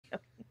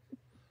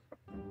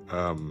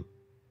Um,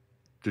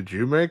 did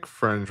you make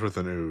friends with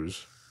an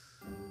ooze?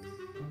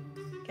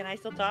 Can I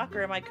still talk,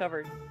 or am I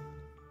covered?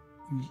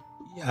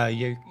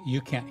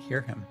 You can't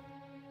hear him.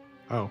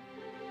 Oh.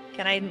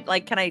 Can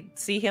I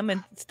see him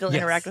and still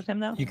Yes, interact with him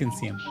though? You can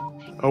see him.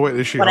 Oh wait,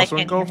 is she But I also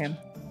can't hear engulfed? him.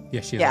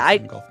 Yeah, she is Yeah, also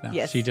engulfed now.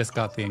 yes. She just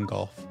got the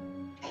engulf.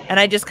 And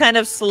I just kind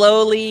of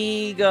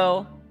slowly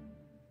go.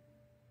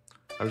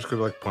 I'm just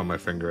gonna point my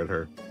finger at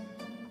her.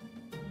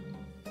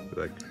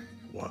 Be like,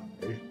 why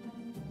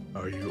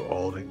are you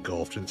all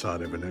engulfed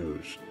inside of an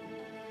ooze?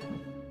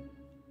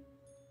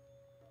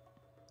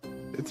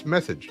 It's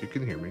message. You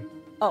can hear me.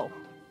 Oh,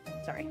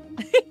 sorry.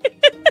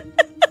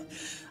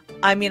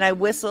 I mean, I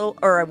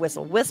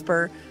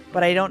whisper,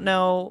 but I don't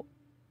know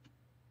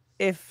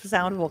if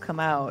sound will come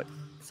out.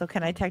 So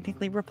can I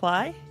technically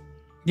reply?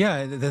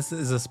 Yeah, this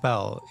is a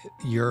spell.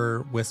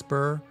 Your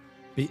whisper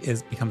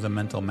becomes a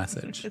mental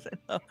message.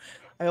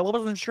 I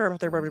wasn't sure if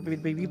there were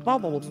baby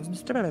bubbles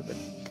instead of it.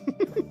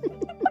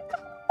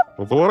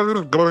 What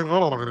is going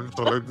on?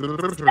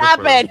 Stop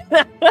it!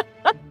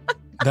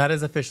 That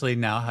is officially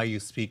now how you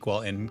speak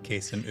while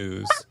encased in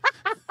ooze.